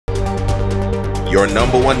your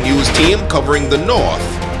 #1 news team covering the North.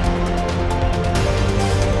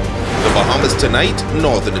 The Bahamas Tonight,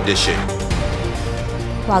 Northern Edition.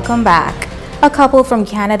 Welcome back. A couple from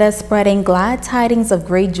Canada spreading glad tidings of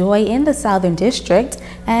great joy in the Southern District,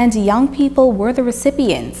 and young people were the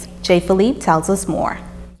recipients. Jay Philippe tells us more.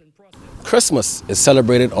 Christmas is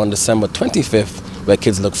celebrated on December 25th, where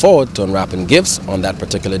kids look forward to unwrapping gifts on that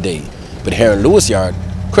particular day. But here in Lewis Yard,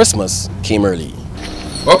 Christmas came early.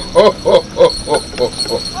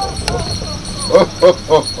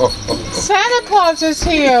 Santa Claus is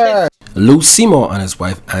here! Lou Seymour and his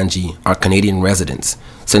wife Angie are Canadian residents.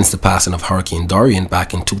 Since the passing of Hurricane Dorian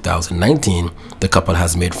back in 2019, the couple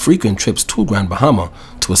has made frequent trips to Grand Bahama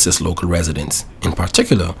to assist local residents, in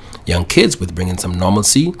particular young kids, with bringing some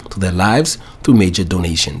normalcy to their lives through major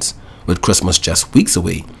donations. With Christmas just weeks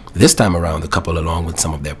away, this time around the couple, along with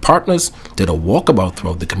some of their partners, did a walkabout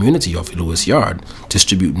throughout the community of Lewis Yard,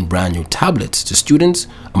 distributing brand new tablets to students,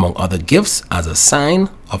 among other gifts, as a sign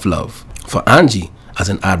of love. For Angie, as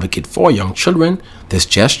an advocate for young children, this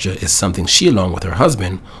gesture is something she, along with her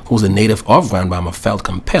husband, who's a native of Grand Bahama, felt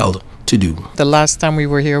compelled to do. The last time we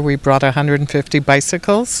were here, we brought 150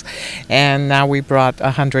 bicycles, and now we brought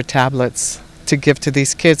 100 tablets to give to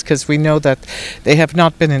these kids, because we know that they have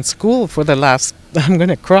not been in school for the last, I'm going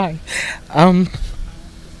to cry,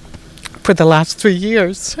 for the last 3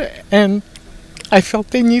 years, and I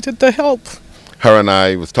felt they needed the help. Her and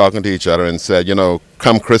I was talking to each other and said, you know,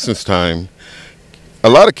 come Christmas time, a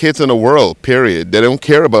lot of kids in the world, period, they don't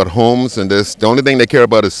care about homes and this. The only thing they care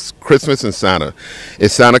about is Christmas and Santa.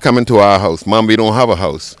 Is Santa coming to our house? Mom, we don't have a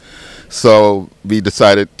house. So we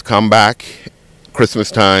decided to come back Christmas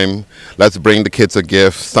time. Let's bring the kids a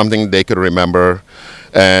gift, something they could remember.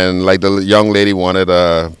 And like the young lady wanted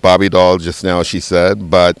a Barbie doll just now, she said,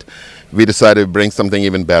 but we decided to bring something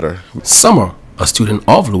even better. Summer, a student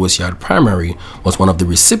of Lewis Yard Primary, was one of the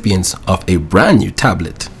recipients of a brand new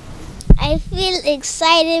tablet. I feel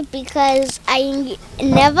excited because I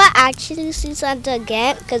never actually see Santa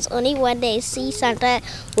again, because only one day I see Santa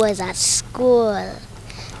was at school.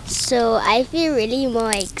 So I feel really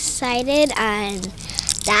more excited, and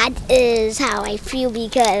that is how I feel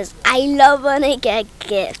because I love when I get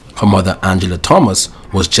gifts. Her mother, Angela Thomas,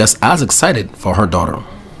 was just as excited for her daughter.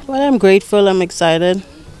 Well, I'm grateful, I'm excited.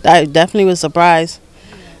 I definitely was surprised.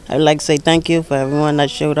 I'd like to say thank you for everyone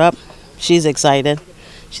that showed up. She's excited.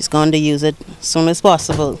 She's going to use it as soon as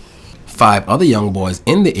possible. 5 other young boys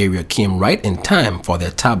in the area came right in time for their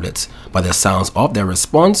tablets. By the sounds of their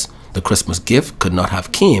response, the Christmas gift could not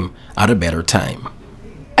have came at a better time.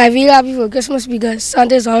 I feel happy for Christmas because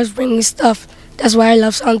Santa is always bringing stuff. That's why I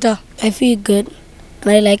love Santa. I feel good,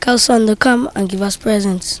 and I like how Santa come and give us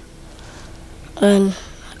presents. And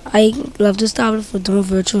I love this tablet for doing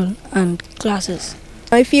virtual and classes.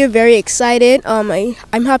 I feel very excited.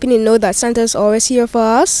 I'm happy to know that Santa is always here for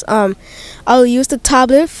us. I'll use the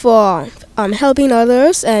tablet for helping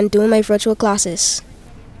others and doing my virtual classes.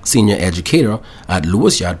 Senior educator at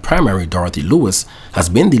Lewis Yard Primary, Dorothy Lewis, has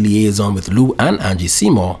been the liaison with Lou and Angie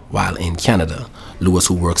Seymour while in Canada. Lewis,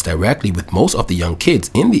 who works directly with most of the young kids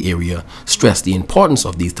in the area, stressed the importance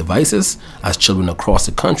of these devices as children across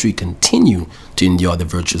the country continue to endure the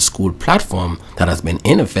virtual school platform that has been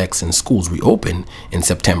in effect since schools reopened in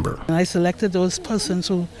September. I selected those persons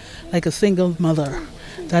who, like a single mother.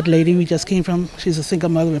 That lady we just came from, she's a single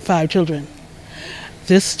mother with 5 children.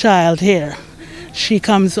 This child here, she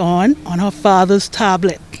comes on her father's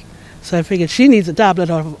tablet. So I figured she needs a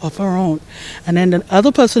tablet of her own. And then the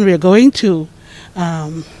other person we are going to,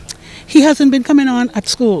 he hasn't been coming on at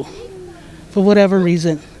school for whatever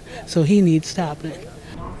reason, so he needs tablet.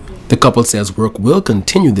 The couple says work will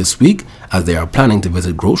continue this week as they are planning to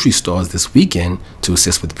visit grocery stores this weekend to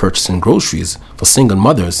assist with purchasing groceries for single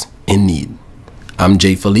mothers in need. I'm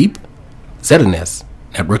Jay Philippe, ZNS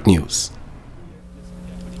Network News.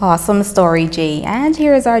 Awesome story, Jay. And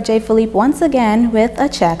here is our Jay Philippe once again with a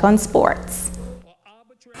check on sports.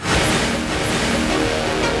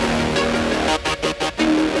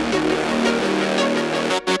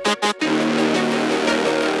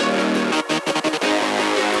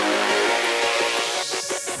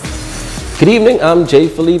 Good evening, I'm Jay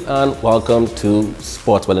Philippe and welcome to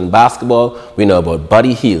Sports Well in Basketball. We know about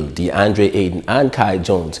Buddy Hield, DeAndre Ayton and Kai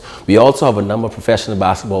Jones. We also have a number of professional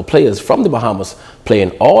basketball players from the Bahamas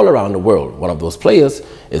playing all around the world. One of those players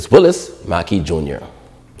is Willis Mackey Jr.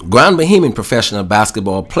 Grand Bahamian professional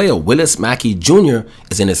basketball player Willis Mackey Jr.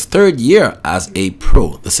 is in his 3rd year as a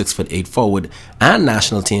pro. The 6'8" forward and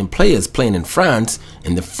national team player is playing in France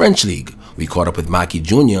in the French League. we caught up with Mackie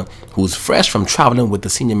Jr., who's fresh from traveling with the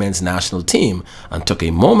senior men's national team, and took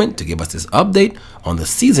a moment to give us this update on the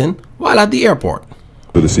season while at the airport.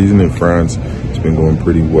 So the season in France has been going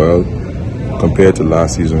pretty well compared to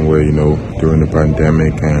last season where, during the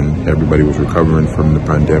pandemic and everybody was recovering from the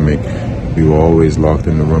pandemic, we were always locked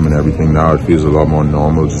in the room and everything. Now it feels a lot more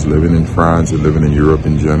normal just living in France and living in Europe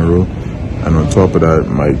in general. And on top of that,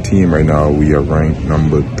 my team right now, we are ranked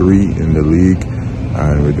number 3 in the league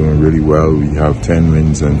and we're doing really well. We have 10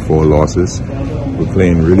 wins and 4 losses. We're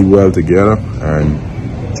playing really well together and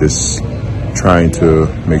just trying to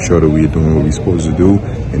make sure that we're doing what we're supposed to do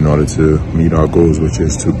in order to meet our goals, which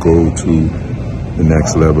is to go to the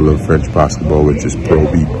next level of French basketball, which is Pro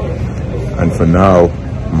B. And for now,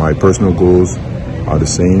 my personal goals are the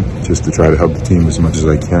same, just to try to help the team as much as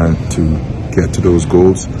I can to get to those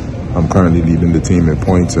goals. I'm currently leading the team in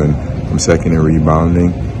points and I'm second in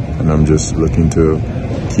rebounding, and I'm just looking to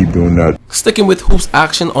keep doing that. Sticking with hoops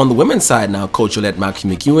action on the women's side now, Coach-elect Mackie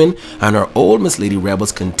McEwen and her Old Miss Lady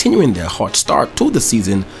Rebels continuing their hot start to the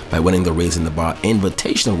season by winning the Raising the Bar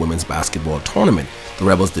Invitational Women's Basketball Tournament. The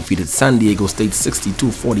Rebels defeated San Diego State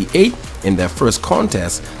 62-48 in their first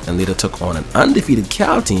contest and later took on an undefeated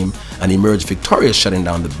Cal team and emerged victorious, shutting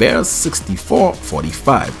down the Bears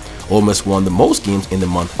 64-45. Ole Miss won the most games in the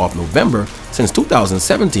month of November since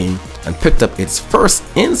 2017 and picked up its first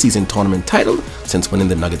in-season tournament title since winning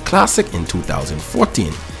the Nugget Classic in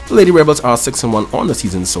 2014. The Lady Rebels are 6-1 on the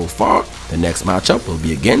season so far. The next matchup will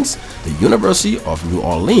be against the University of New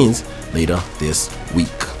Orleans later this week.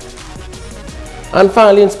 And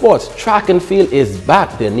finally in sports, track and field is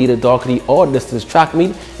back. The Anita Doherty all-distance track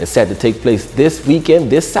meet is set to take place this weekend,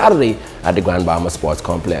 this Saturday, at the Grand Bahamas Sports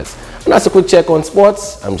Complex. And that's a quick check on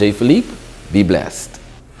sports. I'm Jay Philippe. Be blessed.